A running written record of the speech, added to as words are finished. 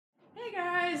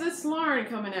it's Lauren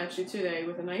coming at you today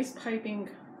with a nice piping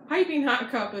hot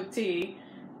cup of tea,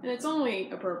 and it's only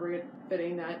appropriate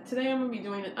fitting that today I'm going to be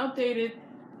doing an updated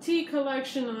tea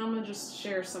collection, and I'm going to just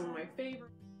share some of my favorites.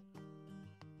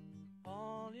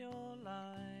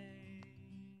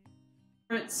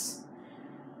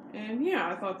 And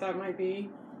yeah, I thought that might be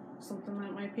something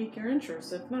that might pique your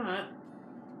interest. If not,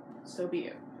 so be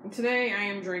it. And today I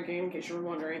am drinking, in case you were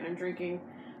wondering, I'm drinking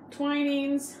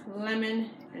Twinings lemon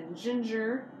and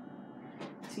ginger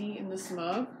tea in this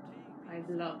mug. I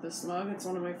love this mug. It's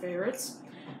one of my favorites.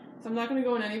 So I'm not going to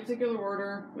go in any particular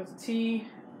order with the tea.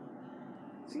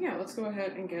 So yeah, let's go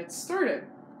ahead and get started.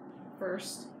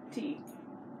 First, tea.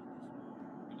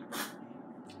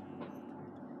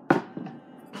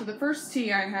 So the first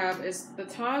tea I have is the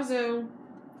Tazo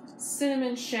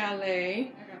Cinnamon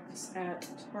Chalet. I got this at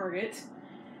Target.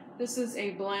 This is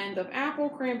a blend of apple,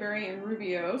 cranberry, and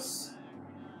rubiose.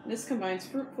 This combines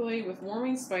fruitfully with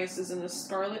warming spices in this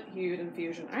scarlet-hued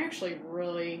infusion. I actually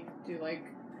really do like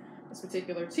this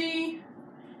particular tea.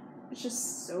 It's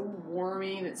just so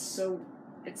warming. It's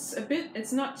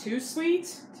not too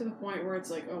sweet to the point where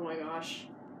it's like, oh my gosh,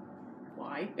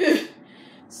 why?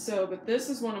 But this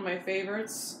is one of my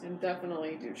favorites, and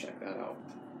definitely do check that out.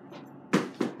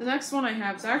 The next one I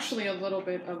have is actually a little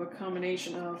bit of a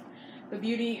combination of the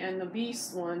Beauty and the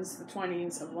Beast ones, the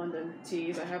Twinings of London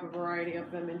teas. I have a variety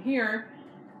of them in here,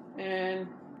 and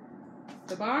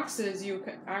the boxes you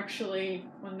could actually,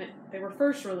 when they were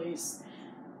first released,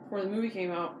 before the movie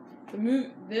came out,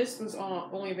 this was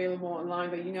only available online,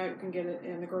 but you know you can get it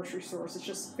in the grocery stores. It's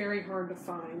just very hard to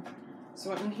find.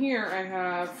 So in here I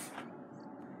have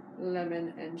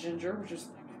lemon and ginger, which is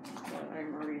what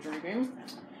I'm already drinking.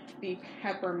 The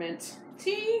peppermint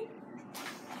tea.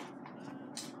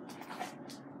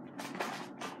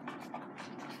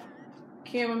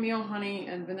 Chamomile, honey,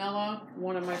 and vanilla,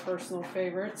 one of my personal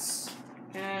favorites.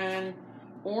 And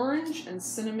orange and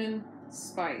cinnamon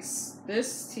spice.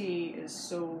 This tea is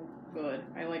so good.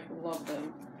 I love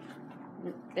them.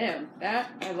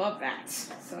 I love that.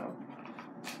 So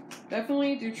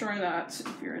definitely do try that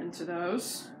if you're into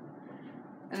those.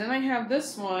 And then I have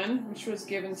this one, which was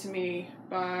given to me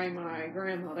by my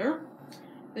grandmother.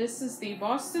 This is the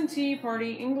Boston Tea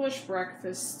Party English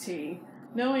Breakfast Tea.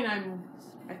 Knowing I'm,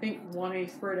 I think,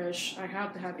 1/8 British, I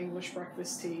have to have English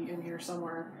breakfast tea in here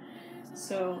somewhere.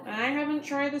 So, and I haven't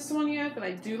tried this one yet, but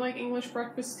I do like English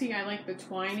breakfast tea. I like the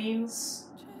Twinings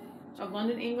of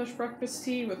London English breakfast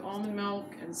tea with almond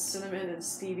milk and cinnamon and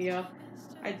stevia.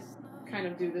 I kind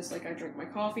of do this like I drink my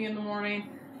coffee in the morning,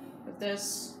 but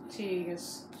this tea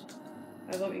is,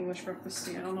 I love English breakfast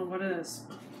tea. I don't know what it is.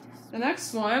 The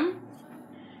next one,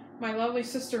 my lovely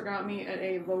sister got me at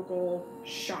a local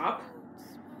shop.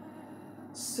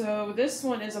 So this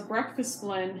one is a breakfast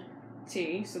blend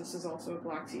tea. So this is also a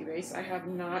black tea base. I have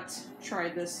not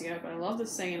tried this yet, but I love the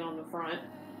saying on the front.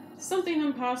 Something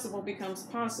impossible becomes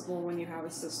possible when you have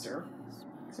a sister.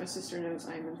 So my sister knows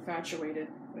I am infatuated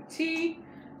with tea,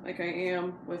 like I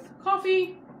am with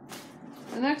coffee.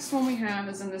 The next one we have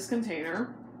is in this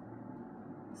container.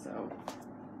 So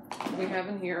what we have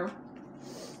in here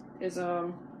is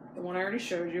the one I already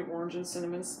showed you, orange and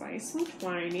cinnamon spice from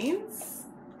Twinings.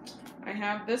 I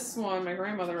have this one. My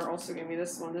grandmother also gave me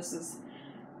this one. This is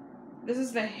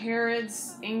the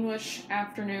Harrods English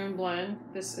Afternoon Blend.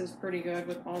 This is pretty good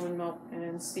with almond milk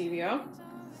and stevia.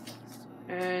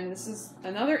 And this is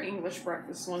another English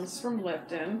breakfast one. This is from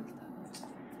Lipton.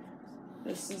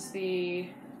 This is the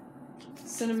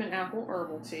Cinnamon Apple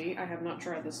Herbal Tea. I have not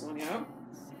tried this one yet.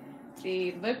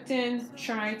 The Lipton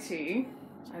Chai Tea.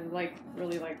 I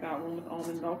really like that one with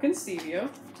almond milk and stevia,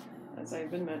 as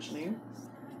I've been mentioning.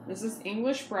 This is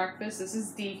English breakfast. This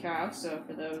is decaf, so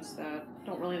for those that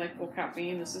don't really like full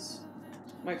caffeine, this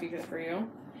might be good for you.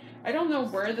 I don't know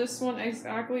where this one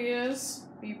exactly is.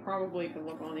 You probably could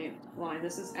look online.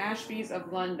 This is Ashby's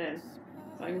of London.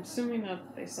 So I'm assuming that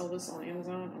they sell this on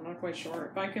Amazon. I'm not quite sure.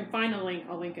 If I can find a link,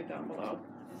 I'll link it down below.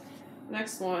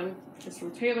 Next one is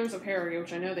from Taylor's of Harrogate,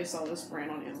 which I know they sell this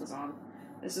brand on Amazon.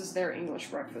 This is their English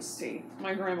breakfast tea.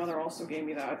 My grandmother also gave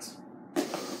me that.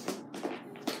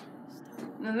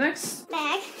 The next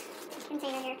bag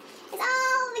container here is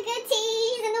all the good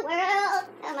teas in the world.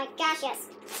 Oh my gosh, yes.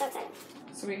 So excited.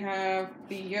 So we have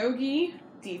the Yogi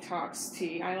Detox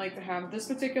Tea. I like to have this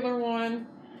particular one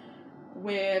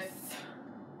with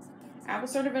apple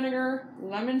cider vinegar,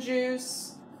 lemon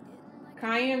juice,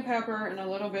 cayenne pepper, and a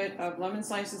little bit of lemon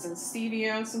slices and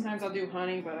stevia. Sometimes I'll do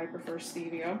honey, but I prefer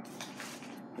stevia.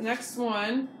 The next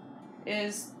one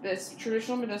is this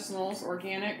Traditional Medicinals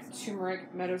Organic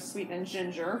Turmeric Meadow Sweet and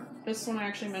Ginger. This one I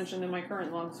actually mentioned in my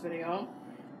Current Loves video.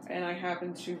 and I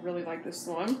happen to really like this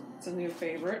one. It's a new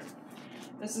favorite.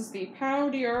 This is the Pau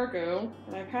d'Argo,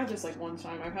 and I've had this like one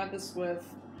time. I've had this with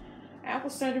apple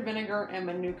cider vinegar and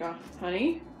manuka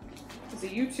honey. As a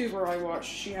YouTuber I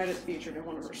watched, she had it featured in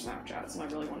one of her Snapchats, and I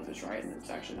really wanted to try it, and it's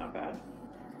actually not bad.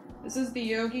 This is the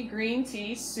Yogi Green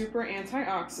Tea Super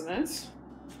Antioxidant.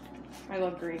 I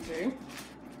love green tea.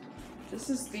 This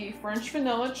is the French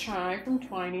Vanilla Chai from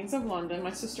Twinings of London.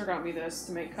 My sister got me this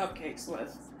to make cupcakes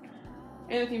with.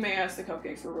 And if you may ask, the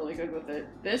cupcakes were really good with it.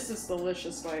 This is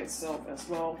delicious by itself as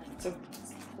well. It's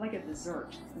like a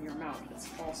dessert in your mouth. It's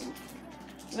awesome.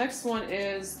 The next one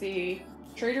is the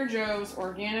Trader Joe's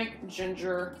Organic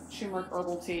Ginger Turmeric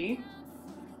Herbal Tea.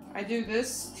 I do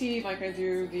this tea like I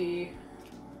do the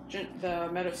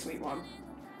Meadowsweet one.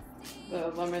 The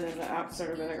lemon and the apple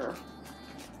cider vinegar.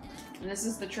 And this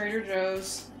is the Trader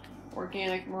Joe's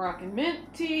Organic Moroccan Mint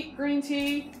Tea, Green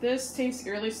Tea. This tastes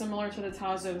eerily similar to the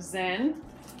Tazo Zen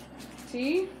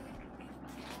tea.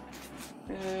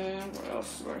 And what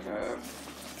else do I have?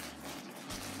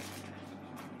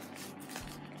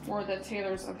 More of the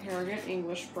Taylor's of Harrogate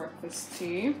English Breakfast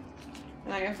Tea.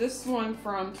 And I have this one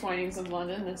from Twinings of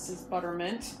London. This is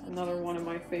Buttermint, another one of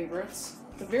my favorites.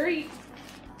 It's a very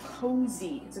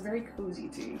cozy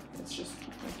tea. It's just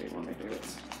one of my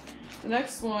favorites. The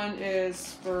next one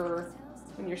is for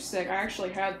when you're sick. I actually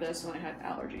had this when I had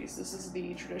allergies. This is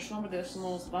the Traditional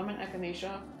Medicinals Lemon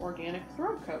Echinacea Organic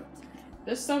Throat Coat.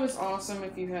 This stuff is awesome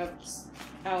if you have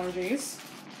allergies.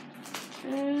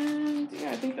 And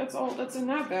yeah, I think that's all that's in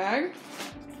that bag.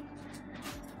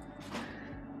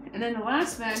 And then the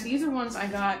last bag, these are ones I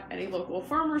got at a local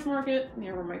farmer's market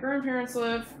near where my grandparents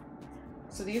live.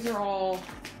 So these are all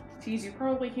teas you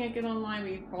probably can't get online,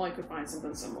 but you probably could find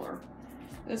something similar.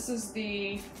 This is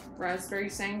the Raspberry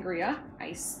Sangria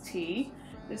Iced Tea.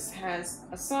 This has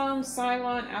Assam,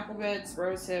 Ceylon, apple bits,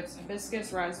 rose hips,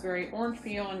 hibiscus, raspberry, orange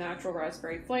peel, and natural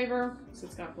raspberry flavor. So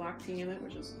it's got black tea in it,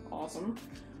 which is awesome.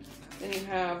 Then you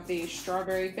have the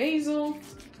Strawberry Basil.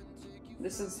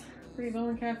 This is pretty low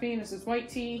in caffeine. This is white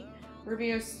tea,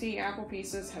 Rubio's tea, apple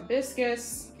pieces,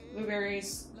 hibiscus,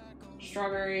 blueberries,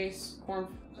 strawberries,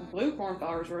 blue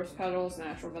cornflowers, rose petals,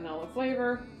 natural vanilla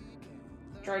flavor,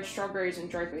 dried strawberries,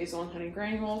 and dried basil and honey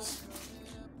granules.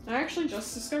 I actually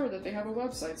just discovered that they have a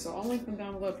website, so I'll link them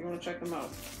down below if you want to check them out.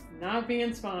 Not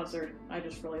being sponsored, I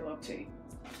just really love tea.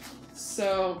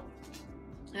 So,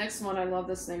 next one, I love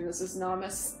this name. This is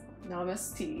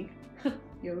Namaste.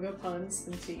 Yoga puns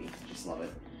and tea. Just love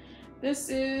it. This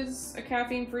is a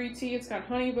caffeine-free tea. It's got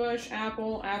honeybush,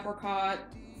 apple, apricot,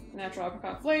 natural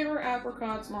apricot flavor,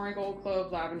 apricots, marigold,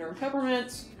 clove, lavender, and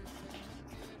peppermint.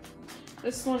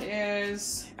 This one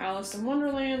is Alice in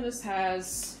Wonderland. This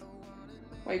has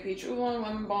white peach oolong,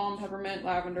 lemon balm, peppermint,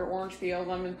 lavender, orange peel,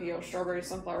 lemon peel, strawberry,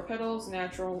 sunflower petals,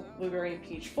 natural blueberry and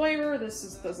peach flavor. This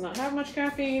does not have much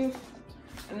caffeine.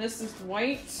 And this is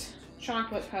white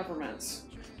chocolate peppermint.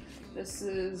 This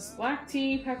is black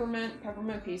tea,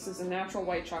 peppermint pieces, and natural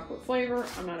white chocolate flavor.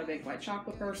 I'm not a big white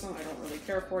chocolate person. I don't really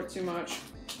care for it too much.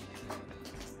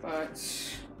 But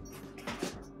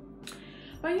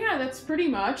yeah, that's pretty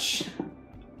much.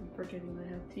 I'm forgetting I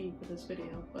have tea for this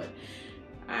video, but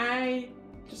I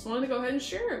just wanted to go ahead and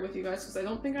share it with you guys because I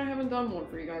don't think I haven't done one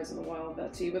for you guys in a while of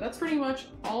that tea. But that's pretty much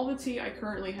all the tea I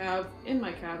currently have in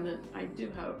my cabinet. I do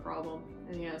have a problem,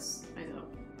 and yes, I know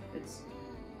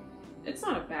it's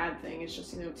not a bad thing. It's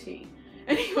just, you know, tea.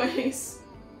 Anyways,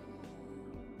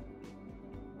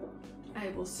 I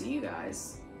will see you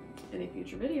guys in a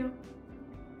future video.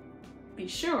 Be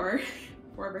sure,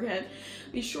 before I forget,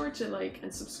 be sure to like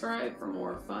and subscribe for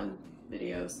more fun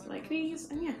videos like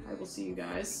these. And yeah, I will see you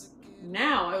guys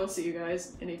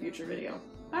in a future video.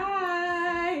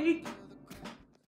 Bye!